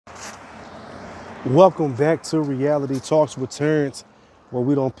Welcome back to Reality Talks with Terrence, where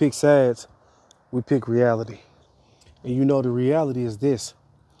we don't pick sides, we pick reality. And you know the reality is this.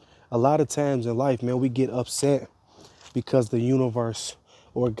 A lot of times in life, man, we get upset because the universe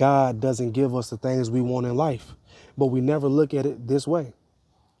or God doesn't give us the things we want in life. But we never look at it this way.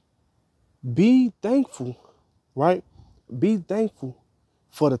 Be thankful, right? Be thankful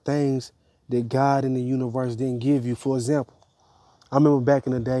for the things that God and the universe didn't give you. For example, I remember back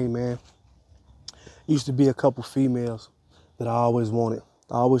in the day, man, used to be a couple females that I always wanted.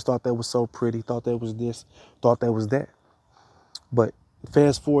 I always thought that was so pretty, thought that was this, thought that was that. But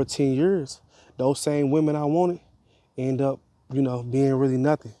fast forward 10 years, those same women I wanted end up, being really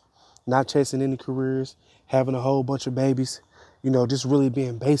nothing. Not chasing any careers, having a whole bunch of babies, just really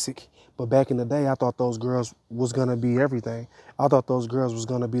being basic. But back in the day, I thought those girls was gonna be everything. I thought those girls was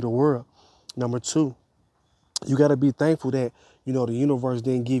gonna be the world. Number two, you gotta be thankful that, the universe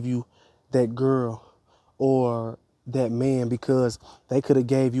didn't give you that girl or that man, because they could have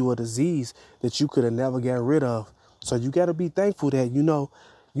gave you a disease that you could have never got rid of. So you got to be thankful that,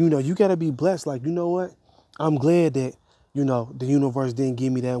 you got to be blessed. Like, you know what? I'm glad that, the universe didn't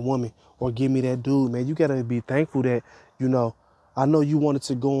give me that woman or give me that dude, man. You got to be thankful that, I know you wanted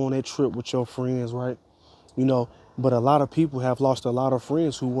to go on that trip with your friends, right? But a lot of people have lost a lot of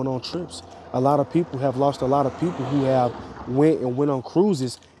friends who went on trips. A lot of people have lost a lot of people who have went on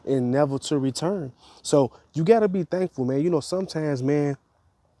cruises and never to return. So you got to be thankful, man. Sometimes, man,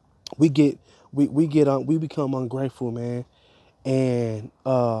 we become ungrateful, man. And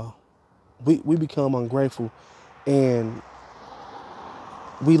we become ungrateful, and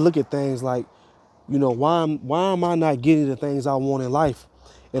we look at things like, why am I not getting the things I want in life?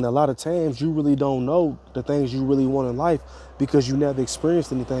 And a lot of times you really don't know the things you really want in life because you never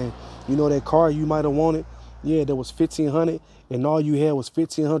experienced anything. That car you might have wanted, yeah, that was $1,500 and all you had was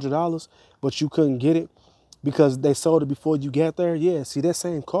 $1,500, but you couldn't get it because they sold it before you got there. Yeah, see, that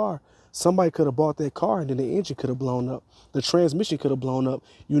same car, somebody could have bought that car and then the engine could have blown up. The transmission could have blown up,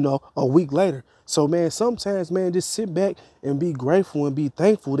 a week later. So, man, sometimes, man, just sit back and be grateful and be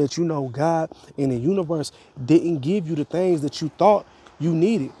thankful that, God and the universe didn't give you the things that you thought you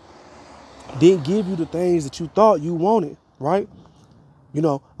needed, didn't give you the things that you thought you wanted, right?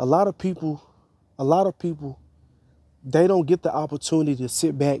 A lot of people, they don't get the opportunity to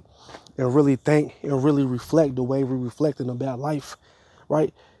sit back and really think and really reflect the way we're reflecting about life,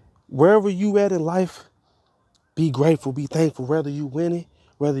 right? Wherever you at in life, be grateful, be thankful. Whether you winning,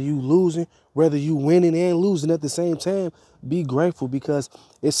 whether you losing, whether you winning and losing at the same time, be grateful, because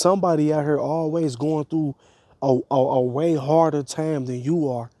it's somebody out here always going through a way harder time than you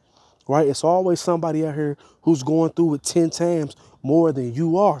are, right? It's always somebody out here who's going through it 10 times more than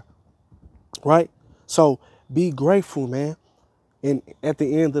you are, right? So be grateful, man. And at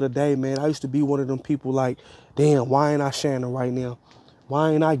the end of the day, man, I used to be one of them people like, damn, why ain't I shining right now?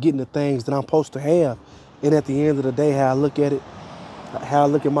 Why ain't I getting the things that I'm supposed to have? And at the end of the day, how I look at it, how I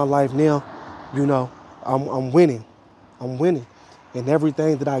look at my life now, I'm winning. I'm winning. And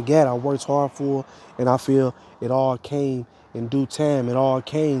everything that I got, I worked hard for, and I feel it all came in due time. It all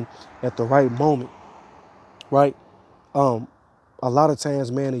came at the right moment, right? A lot of times,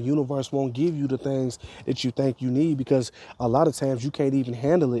 man, the universe won't give you the things that you think you need because a lot of times you can't even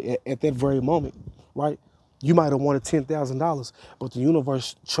handle it at that very moment, right? You might have wanted $10,000, but the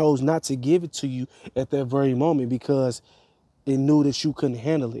universe chose not to give it to you at that very moment because it knew that you couldn't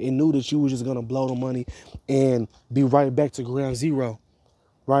handle it. It knew that you were just going to blow the money and be right back to ground zero,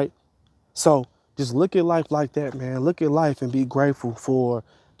 right? So just look at life like that, man. Look at life and be grateful for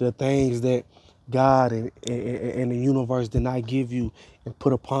the things that God and the universe did not give you and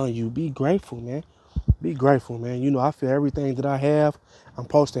put upon you. Be grateful, man. Be grateful, man. I feel everything that I have, I'm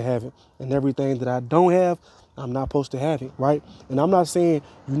supposed to have it. And everything that I don't have, I'm not supposed to have it, right? And I'm not saying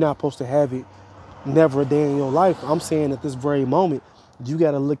you're not supposed to have it never a day in your life. I'm saying at this very moment, you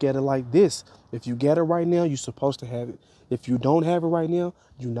got to look at it like this. If you get it right now, you're supposed to have it. If you don't have it right now,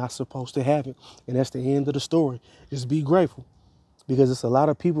 you're not supposed to have it. And that's the end of the story. Just be grateful, because it's a lot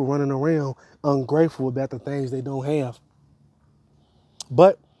of people running around ungrateful about the things they don't have.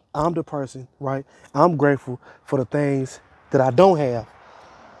 But I'm the person, right? I'm grateful for the things that I don't have,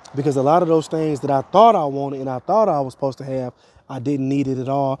 because a lot of those things that I thought I wanted and I thought I was supposed to have, I didn't need it at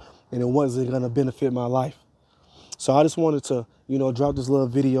all, and it wasn't going to benefit my life. So I just wanted to, drop this little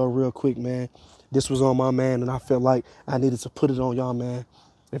video real quick, man. This was on my man, and I felt like I needed to put it on y'all, man.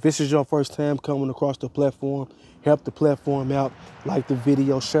 If this is your first time coming across the platform, help the platform out. Like the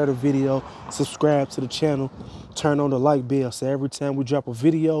video, share the video, subscribe to the channel, turn on the like bell so every time we drop a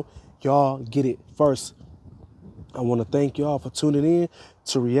video, y'all get it first. I want to thank y'all for tuning in.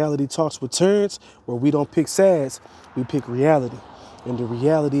 to Reality Talks with Terrence, where we don't pick sads, we pick reality. And the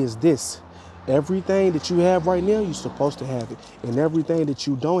reality is this. Everything that you have right now, you're supposed to have it. And everything that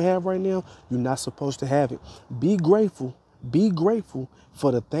you don't have right now, you're not supposed to have it. Be grateful. Be grateful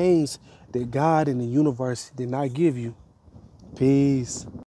for the things that God and the universe did not give you. Peace.